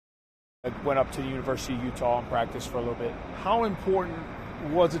I went up to the University of Utah and practiced for a little bit. How important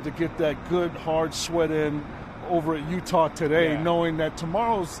was it to get that good, hard sweat in over at Utah today, knowing that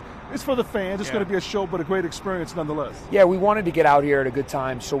tomorrow's it's for the fans, it's going to be a show, but a great experience nonetheless? Yeah, we wanted to get out here at a good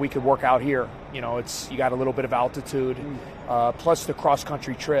time so we could work out here. You know, you got a little bit of altitude, plus the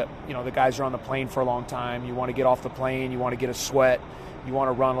cross-country trip. You know, the guys are on the plane for a long time. You want to get off the plane, you want to get a sweat, you want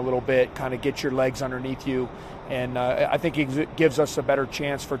to run a little bit, kind of get your legs underneath you. And I think it gives us a better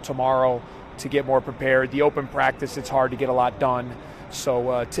chance for tomorrow to get more prepared. The open practice, it's hard to get a lot done.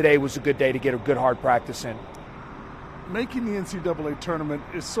 So today was a good day to get a good hard practice in. Making the NCAA tournament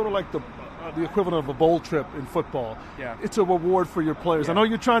is sort of like the equivalent of a bowl trip in football. Yeah. It's a reward for your players. Yeah. I know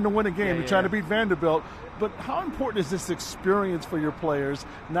you're trying to win a game, you're trying to beat beat Vanderbilt, but how important is this experience for your players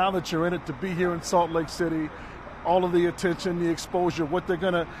now that you're in it, to be here in Salt Lake City? All of the attention, the exposure, what they're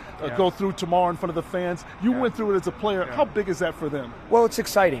going to go through tomorrow in front of the fans. You went through it as a player. How big is that for them? Well, it's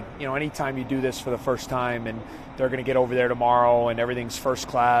exciting. You know, anytime you do this for the first time and they're going to get over there tomorrow and everything's first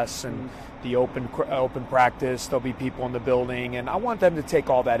class and the open practice, there'll be people in the building, and I want them to take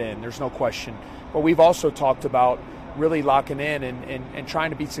all that in. There's no question. But we've also talked about really locking in and trying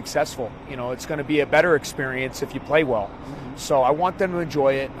to be successful. You know, it's going to be a better experience if you play well. So I want them to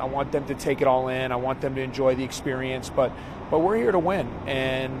enjoy it. I want them to take it all in. I want them to enjoy the experience. But we're here to win,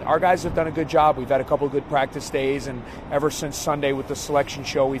 and our guys have done a good job. We've had a couple of good practice days, and ever since Sunday with the selection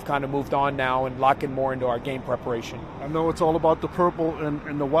show, we've kind of moved on now and locking more into our game preparation. I know it's all about the purple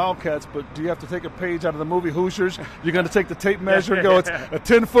and the Wildcats, but do you have to take a page out of the movie Hoosiers? You're going to take the tape measure and go, it's a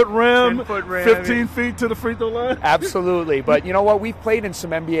 10-foot rim, 15 feet to the free throw line? Absolutely. But you know what? We've played in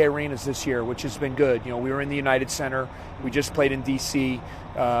some NBA arenas this year, which has been good. You know, we were in the United Center. We just played in D.C.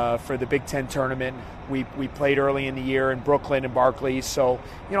 For the Big Ten tournament. We played early in the year in Brooklyn and Barclays. So,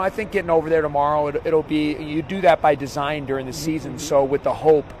 you know, I think getting over there tomorrow, it'll be, you do that by design during the season. So with the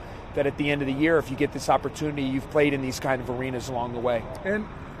hope that at the end of the year, if you get this opportunity, you've played in these kind of arenas along the way. And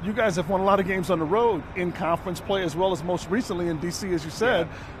you guys have won a lot of games on the road in conference play, as well as most recently in D.C., as you said.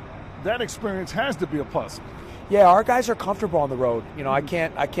 That experience has to be a plus. Yeah, our guys are comfortable on the road. You know, I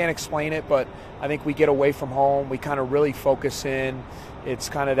can't explain it, but I think we get away from home. We kind of really focus in. It's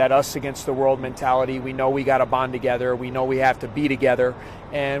kind of that us against the world mentality. We know we got to bond together. We know we have to be together,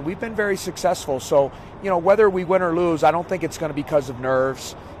 and we've been very successful. So, you know, whether we win or lose, I don't think it's going to be because of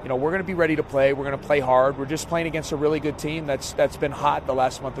nerves. You know, we're going to be ready to play. We're going to play hard. We're just playing against a really good team that's been hot the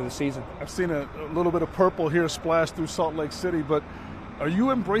last month of the season. I've seen a little bit of purple here splash through Salt Lake City, but are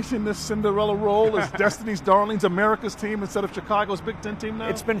you embracing this Cinderella role as Destiny's Darlings, America's team, instead of Chicago's Big Ten team now?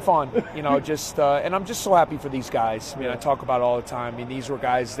 It's been fun, you know, and I'm just so happy for these guys. I mean, I talk about it all the time. I mean, these were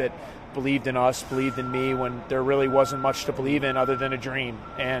guys that believed in us, believed in me when there really wasn't much to believe in other than a dream.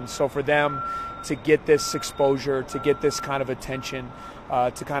 And so for them to get this exposure, to get this kind of attention,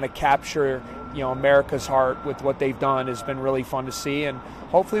 to kind of capture, you know, America's heart with what they've done has been really fun to see, and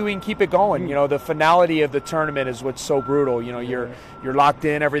hopefully we can keep it going. You know, the finality of the tournament is what's so brutal. You know, you're locked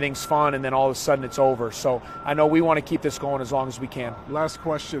in, everything's fun, and then all of a sudden it's over. So I know we want to keep this going as long as we can. Last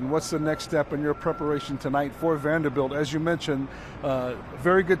question, what's the next step in your preparation tonight for Vanderbilt? As you mentioned,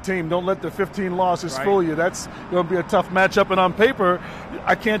 very good team. Don't let the 15 losses fool you. That's going to be a tough matchup, and on paper,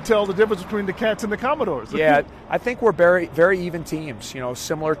 I can't tell the difference between the Cats and the Commodores. Yeah, I think we're very, very even teams, you know,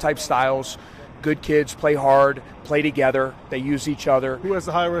 similar type styles. Good kids, play hard, play together. They use each other. Who has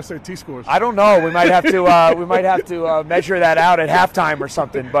the higher SAT scores? I don't know. We might have to measure that out at halftime or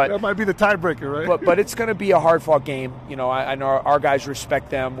something. But that might be the tiebreaker, right? But it's going to be a hard-fought game. You know, I know our guys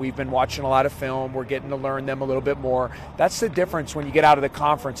respect them. We've been watching a lot of film. We're getting to learn them a little bit more. That's the difference when you get out of the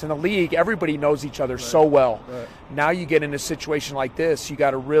conference. In the league, everybody knows each other so well. Right. Now you get in a situation like this, you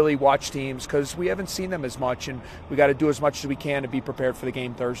got to really watch teams because we haven't seen them as much, and we got to do as much as we can to be prepared for the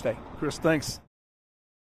game Thursday. Chris, thanks.